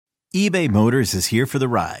eBay Motors is here for the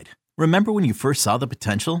ride. Remember when you first saw the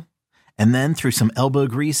potential? And then through some elbow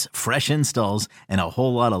grease, fresh installs, and a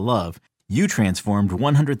whole lot of love, you transformed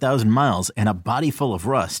 100,000 miles and a body full of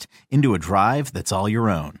rust into a drive that's all your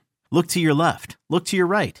own. Look to your left. Look to your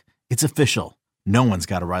right. It's official. No one's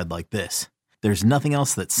got a ride like this. There's nothing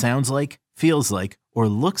else that sounds like, feels like, or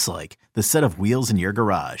looks like the set of wheels in your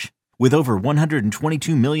garage. With over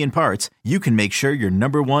 122 million parts, you can make sure your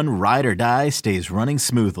number one ride or die stays running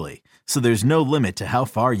smoothly. So there's no limit to how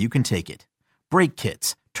far you can take it. Brake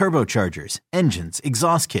kits, turbochargers, engines,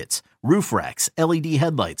 exhaust kits, roof racks, LED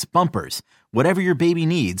headlights, bumpers, whatever your baby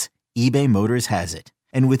needs, eBay Motors has it.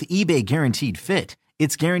 And with eBay Guaranteed Fit,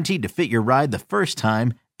 it's guaranteed to fit your ride the first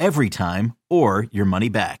time, every time, or your money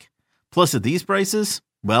back. Plus at these prices,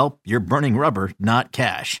 well, you're burning rubber, not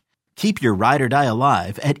cash. Keep your ride or die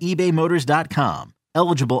alive at ebaymotors.com.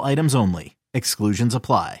 Eligible items only. Exclusions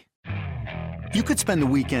apply. You could spend the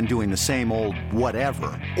weekend doing the same old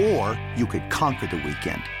whatever, or you could conquer the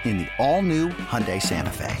weekend in the all-new Hyundai Santa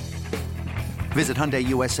Fe. Visit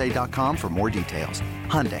HyundaiUSA.com for more details.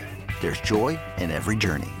 Hyundai, there's joy in every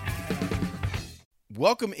journey.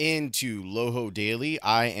 Welcome into Loho Daily.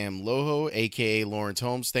 I am Loho, a.k.a. Lawrence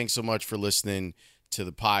Holmes. Thanks so much for listening to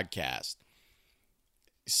the podcast.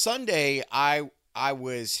 Sunday, I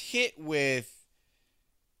was hit with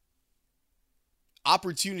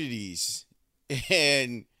opportunities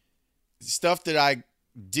and stuff that I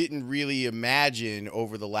didn't really imagine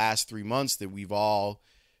over the last 3 months that we've all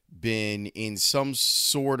been in some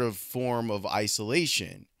sort of form of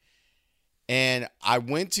isolation. And I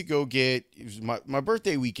went to go get, it was my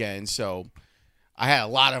birthday weekend, so I had a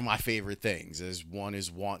lot of my favorite things, as one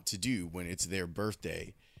is wont to do when it's their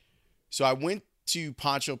birthday. So I went to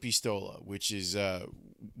Pancho Pistola, which is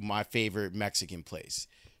my favorite Mexican place.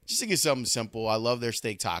 Just to get something simple. I love their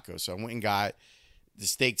steak tacos. So I went and got the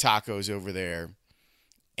steak tacos over there.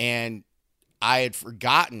 And I had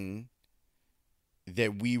forgotten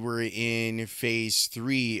that we were in phase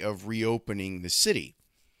 3 of reopening the city.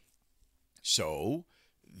 So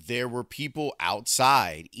there were people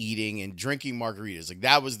outside eating and drinking margaritas. Like,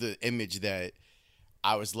 that was the image that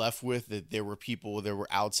I was left with, that there were people that were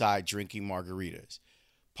outside drinking margaritas.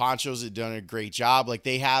 Pancho's had done a great job. Like,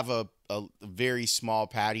 they have a very small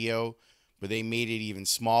patio, but they made it even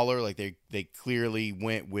smaller. Like, they clearly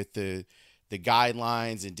went with the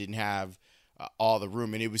guidelines and didn't have all the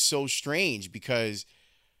room. And it was so strange because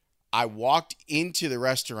I walked into the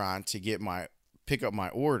restaurant to pick up my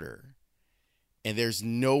order, and there's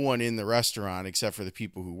no one in the restaurant except for the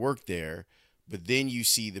people who work there. But then you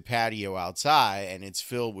see the patio outside, and it's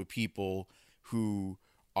filled with people who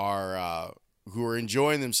are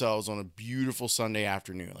enjoying themselves on a beautiful Sunday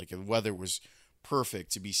afternoon. Like, the weather was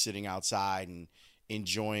perfect to be sitting outside and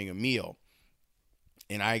enjoying a meal.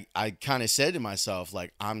 And I kind of said to myself,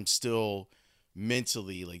 like, I'm still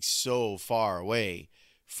mentally, like, so far away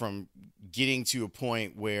from getting to a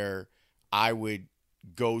point where I would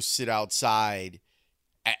go sit outside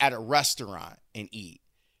at a restaurant and eat.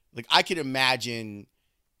 Like, I could imagine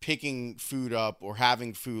picking food up or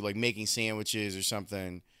having food, like making sandwiches or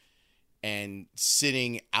something, and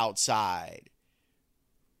sitting outside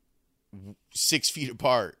 6 feet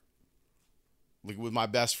apart, like with my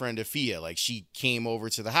best friend Afia. Like, she came over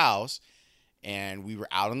to the house and we were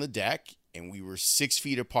out on the deck and we were 6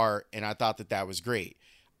 feet apart, and I thought that was great.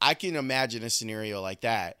 I can imagine a scenario like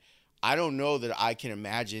that. I don't know that I can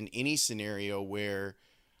imagine any scenario where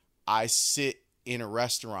I sit in a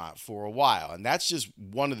restaurant for a while. And that's just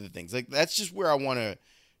one of the things. Like, that's just where I want to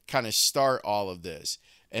kind of start all of this.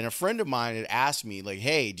 And a friend of mine had asked me, like,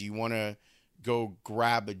 hey, do you want to go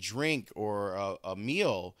grab a drink or a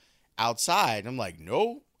meal outside? I'm like,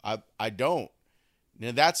 no, I don't.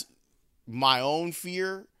 Now, that's my own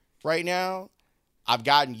fear right now. I've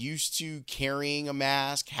gotten used to carrying a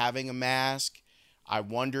mask, having a mask. I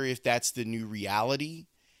wonder if that's the new reality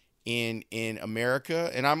in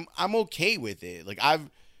America, and I'm okay with it. Like,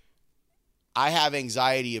 I have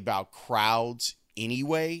anxiety about crowds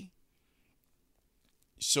anyway,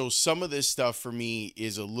 so some of this stuff for me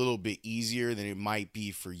is a little bit easier than it might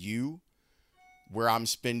be for you, where I'm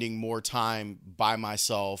spending more time by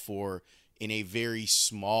myself or in a very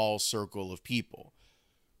small circle of people.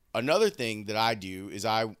 Another thing that I do is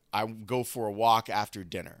I go for a walk after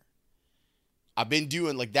dinner. I've been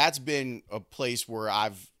doing, like, that's been a place where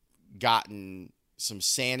I've gotten some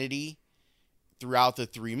sanity throughout the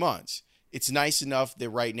 3 months. It's nice enough that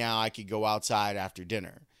right now I could go outside after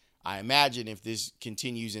dinner. I imagine if this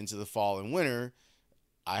continues into the fall and winter,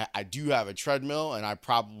 I do have a treadmill, and I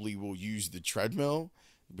probably will use the treadmill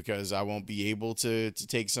because I won't be able to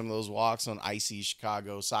take some of those walks on icy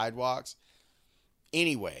Chicago sidewalks.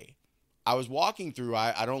 Anyway, I was walking through,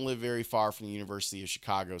 I don't live very far from the University of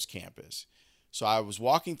Chicago's campus. So I was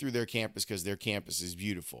walking through their campus because their campus is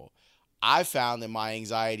beautiful. I found that my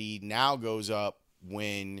anxiety now goes up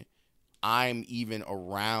when I'm even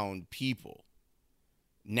around people.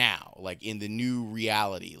 Now, like in the new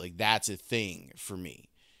reality, like that's a thing for me.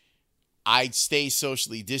 I stay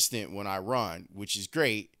socially distant when I run, which is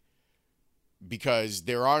great because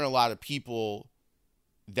there aren't a lot of people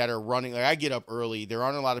that are running. Like I get up early. There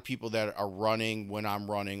aren't a lot of people that are running when I'm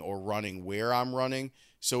running or running where I'm running.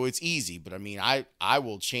 So it's easy. But I mean, I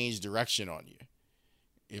will change direction on you.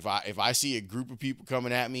 If I see a group of people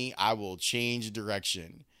coming at me, I will change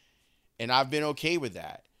direction. And I've been okay with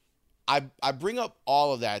that. I bring up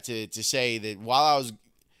all of that to say that while I was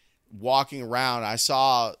walking around, I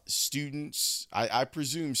saw students, I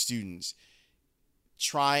presume students,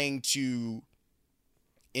 trying to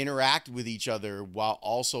interact with each other while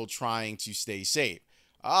also trying to stay safe.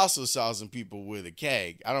 I also saw some people with a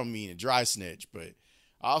keg. I don't mean a dry snitch, but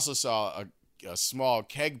I also saw a small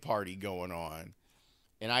keg party going on.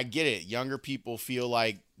 And I get it. Younger people feel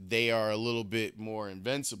like they are a little bit more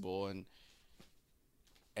invincible. And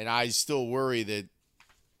I still worry that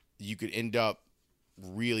you could end up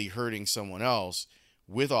really hurting someone else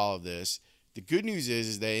with all of this. The good news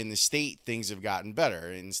is that in the state, things have gotten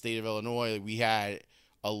better. In the state of Illinois, we had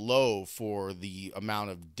a low for the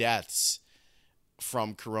amount of deaths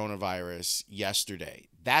from coronavirus yesterday.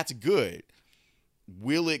 That's good.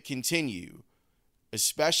 Will it continue?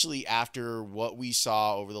 Especially after what we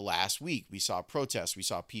saw over the last week. We saw protests. We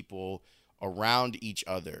saw people around each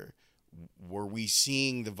other. Were we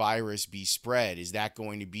seeing the virus be spread? Is that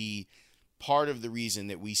going to be part of the reason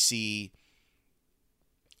that we see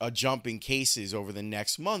a jump in cases over the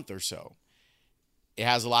next month or so? It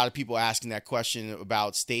has a lot of people asking that question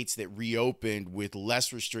about states that reopened with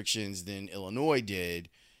less restrictions than Illinois did,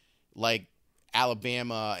 like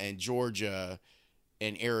Alabama and Georgia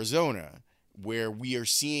and Arizona, where we are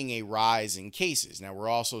seeing a rise in cases. Now, we're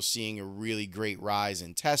also seeing a really great rise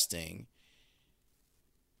in testing,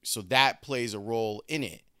 so that plays a role in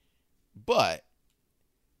it. But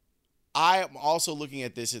I am also looking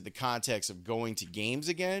at this at the context of going to games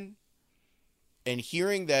again and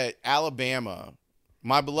hearing that Alabama,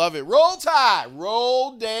 my beloved, roll tide,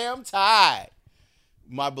 roll damn tide.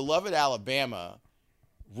 My beloved Alabama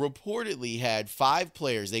reportedly had 5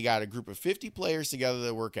 players. They got a group of 50 players together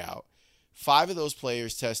to work out. 5 of those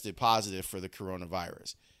players tested positive for the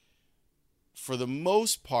coronavirus. For the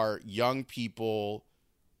most part, young people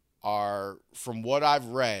are, from what I've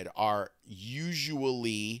read, are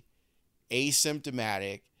usually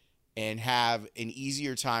asymptomatic and have an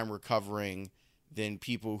easier time recovering than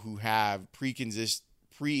people who have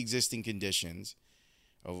pre-existing conditions.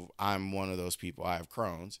 I'm one of those people. I have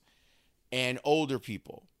Crohn's. And older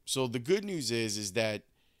people. So the good news is that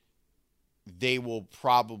they will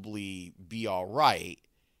probably be all right.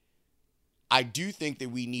 I do think that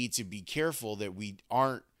we need to be careful that we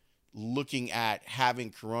aren't looking at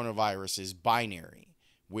having coronavirus as binary,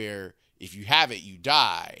 where if you have it, you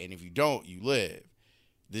die, and if you don't, you live.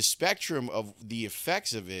 The spectrum of the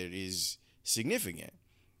effects of it is significant,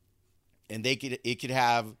 and it could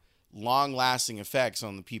have long-lasting effects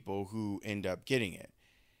on the people who end up getting it.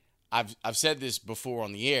 I've said this before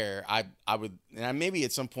on the air. I would, and maybe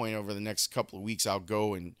at some point over the next couple of weeks, I'll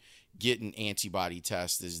go and get an antibody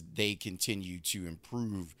test as they continue to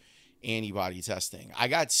improve antibody testing. I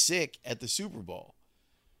got sick at the Super Bowl.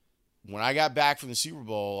 When I got back from the Super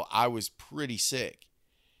Bowl, I was pretty sick.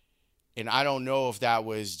 And I don't know if that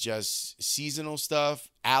was just seasonal stuff,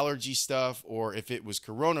 allergy stuff, or if it was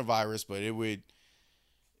coronavirus, but it would,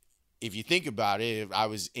 if you think about it, I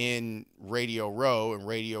was in Radio Row, and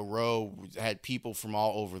Radio Row had people from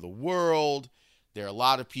all over the world. There are a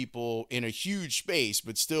lot of people in a huge space,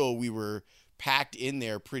 but still we were packed in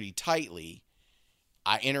there pretty tightly.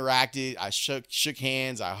 I interacted, I shook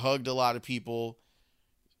hands, I hugged a lot of people.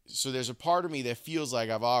 So there's a part of me that feels like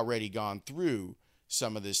I've already gone through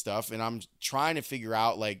some of this stuff, and I'm trying to figure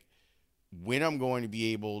out like when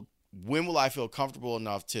will I feel comfortable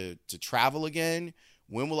enough to travel again?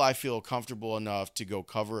 When will I feel comfortable enough to go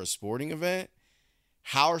cover a sporting event?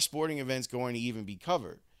 How are sporting events going to even be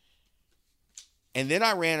covered? And then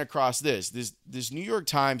I ran across this New York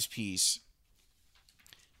Times piece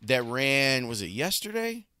that ran, was it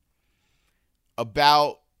yesterday?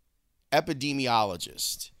 About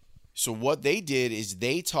epidemiologists. So what they did is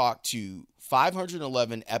they talked to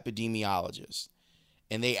 511 epidemiologists,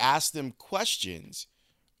 and they asked them questions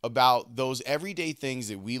about those everyday things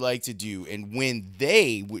that we like to do and when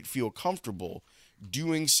they would feel comfortable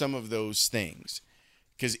doing some of those things.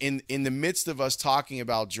 Because in the midst of us talking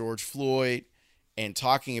about George Floyd and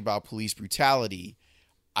talking about police brutality,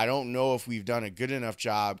 I don't know if we've done a good enough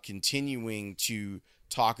job continuing to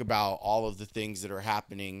talk about all of the things that are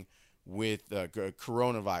happening with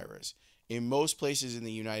coronavirus. In most places in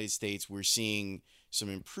the United States, we're seeing some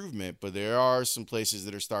improvement, but there are some places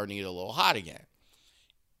that are starting to get a little hot again.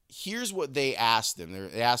 Here's what they asked them.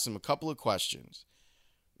 They asked them a couple of questions.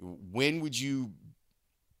 When would you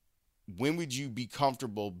be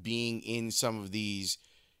comfortable being in some of these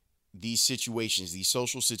situations, these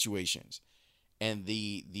social situations? And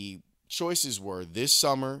the choices were this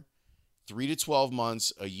summer, 3 to 12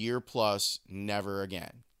 months, a year plus, never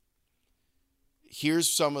again.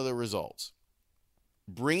 Here's some of the results.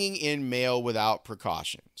 Bringing in mail without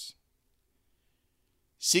precautions.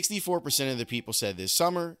 64% of the people said this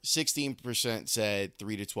summer, 16% said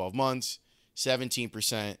 3 to 12 months,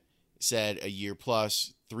 17% said a year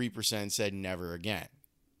plus, 3% said never again.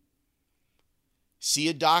 See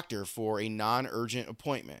a doctor for a non-urgent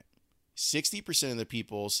appointment. 60% of the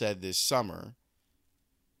people said this summer.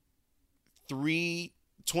 29%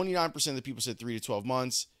 of the people said 3 to 12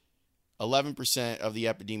 months. 11% of the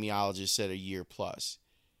epidemiologists said a year plus.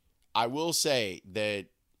 I will say that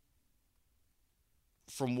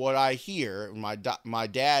from what I hear, my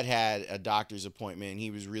dad had a doctor's appointment and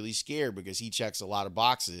he was really scared because he checks a lot of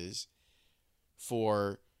boxes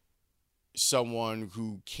for someone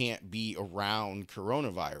who can't be around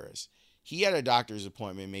coronavirus. He had a doctor's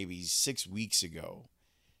appointment maybe 6 weeks ago,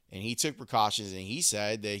 and he took precautions, and he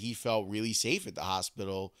said that he felt really safe at the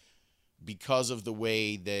hospital because of the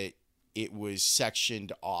way that it was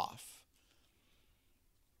sectioned off.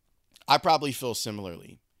 I probably feel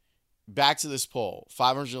similarly. Back to this poll,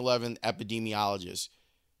 511 epidemiologists.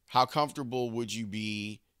 How comfortable would you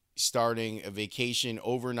be starting a vacation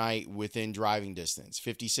overnight within driving distance?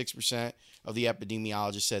 56% of the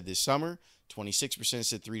epidemiologists said this summer. 26%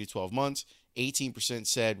 said 3 to 12 months. 18%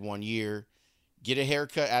 said 1 year. Get a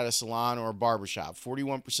haircut at a salon or a barbershop.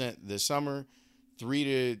 41% this summer. 3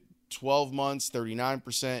 to 12 months,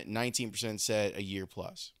 39%. 19% said a year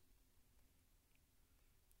plus.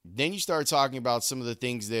 Then you start talking about some of the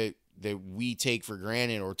things that we take for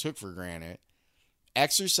granted or took for granted.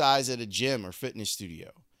 Exercise at a gym or fitness studio.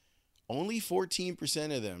 Only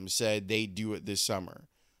 14% of them said they do it this summer.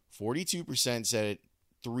 42% said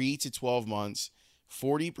 3 to 12 months.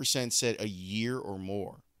 40% said a year or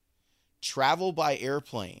more. Travel by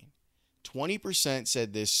airplane. 20%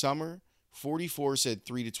 said this summer. 44% said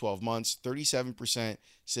 3 to 12 months. 37%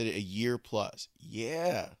 said a year plus.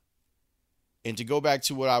 Yeah. And to go back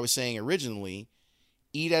to what I was saying originally,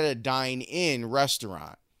 eat at a dine-in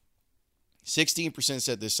restaurant. 16%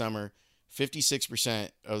 said this summer.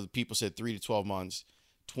 56% of the people said 3 to 12 months.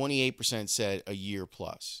 28% said a year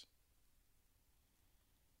plus.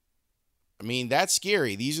 I mean, that's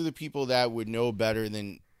scary. These are the people that would know better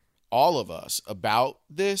than all of us about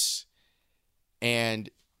this, and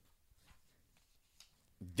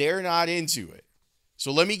they're not into it.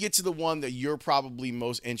 So let me get to the one that you're probably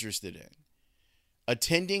most interested in.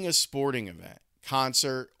 Attending a sporting event,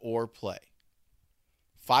 concert, or play.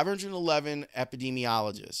 511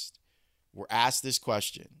 epidemiologists were asked this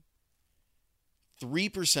question.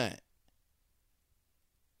 3%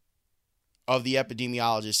 of the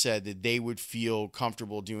epidemiologists said that they would feel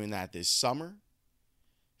comfortable doing that this summer.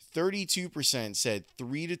 32% said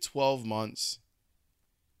 3 to 12 months.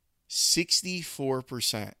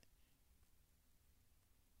 64%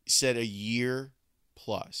 said a year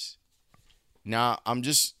plus. Now, I'm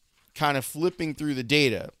just kind of flipping through the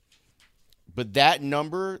data, but that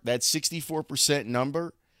number, that 64%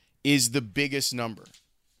 number, is the biggest number.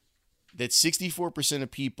 That 64%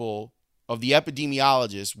 of people, of the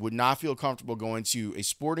epidemiologists, would not feel comfortable going to a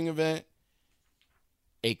sporting event,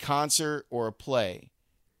 a concert, or a play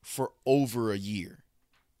for over a year.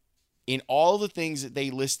 In all the things that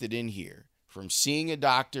they listed in here, from seeing a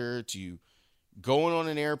doctor to going on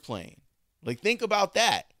an airplane, like, think about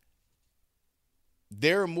that.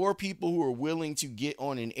 There are more people who are willing to get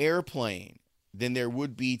on an airplane than there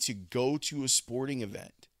would be to go to a sporting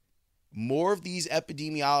event. More of these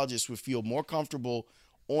epidemiologists would feel more comfortable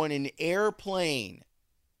on an airplane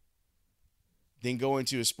than going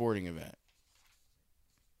to a sporting event.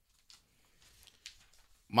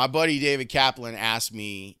 My buddy David Kaplan asked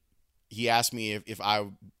me if I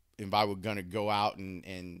were going to go out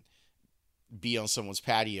and be on someone's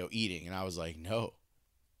patio eating. And I was like, no.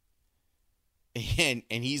 And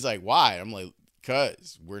he's like, why? I'm like,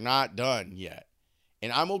 because we're not done yet.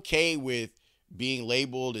 And I'm okay with being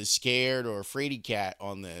labeled as scared or a fraidy cat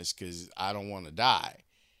on this because I don't want to die.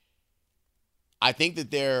 I think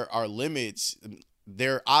that there are limits.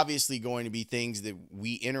 There are obviously going to be things that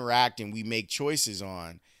we interact and we make choices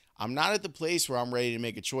on. I'm not at the place where I'm ready to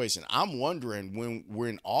make a choice. And I'm wondering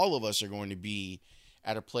when all of us are going to be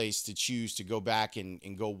at a place to choose to go back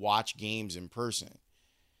and go watch games in person.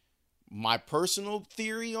 My personal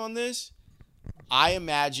theory on this, I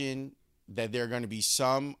imagine that there are going to be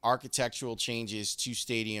some architectural changes to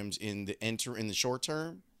stadiums in the short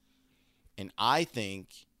term. And I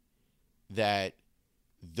think that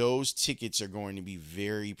those tickets are going to be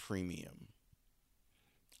very premium.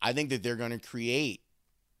 I think that they're going to create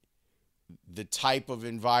the type of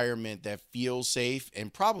environment that feels safe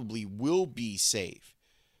and probably will be safe.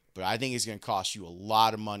 But I think it's going to cost you a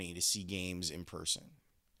lot of money to see games in person.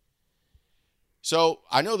 So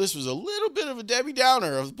I know this was a little bit of a Debbie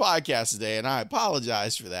Downer of the podcast today, and I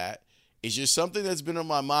apologize for that. It's just something that's been on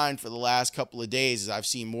my mind for the last couple of days as I've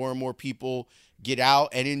seen more and more people get out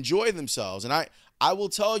and enjoy themselves. And I will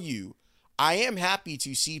tell you, I am happy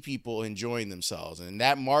to see people enjoying themselves. And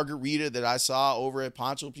that margarita that I saw over at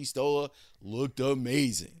Pancho Pistola looked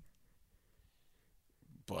amazing.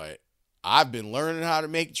 But I've been learning how to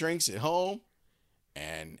make drinks at home,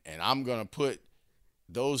 and I'm going to put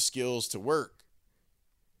those skills to work.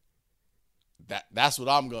 That's what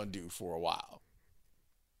I'm going to do for a while.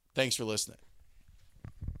 Thanks for listening.